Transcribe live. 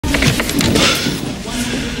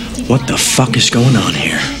What the fuck is going on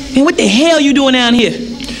here? Man, what the hell you doing down here?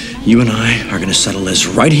 You and I are gonna settle this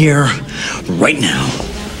right here, right now.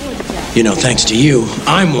 You know, thanks to you,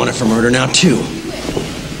 I'm wanted for murder now, too.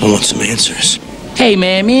 I want some answers. Hey,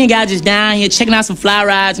 man, me and guy just down here checking out some fly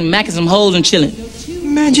rides and macking some holes and chilling.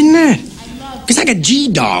 Imagine that. It's like a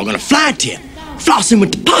G-Dog on a fly tip, flossing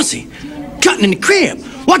with the posse, cutting in the crib.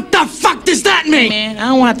 What the fuck does that mean? Man, I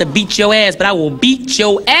don't have to beat your ass, but I will beat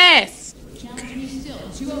your ass.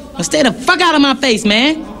 Now stay the fuck out of my face,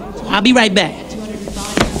 man. I'll be right back.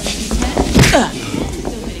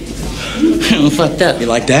 I'm fucked up. You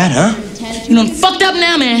like that, huh? You know I'm fucked up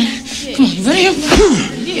now, man. Come on, you ready?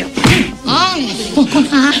 Yeah. Come on.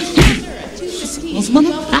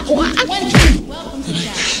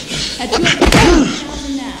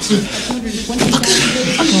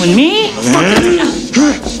 Fucking with me?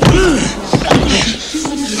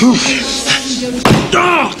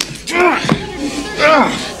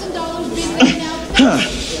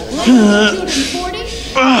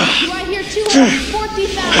 $240. Right here,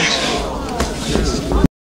 $240,000.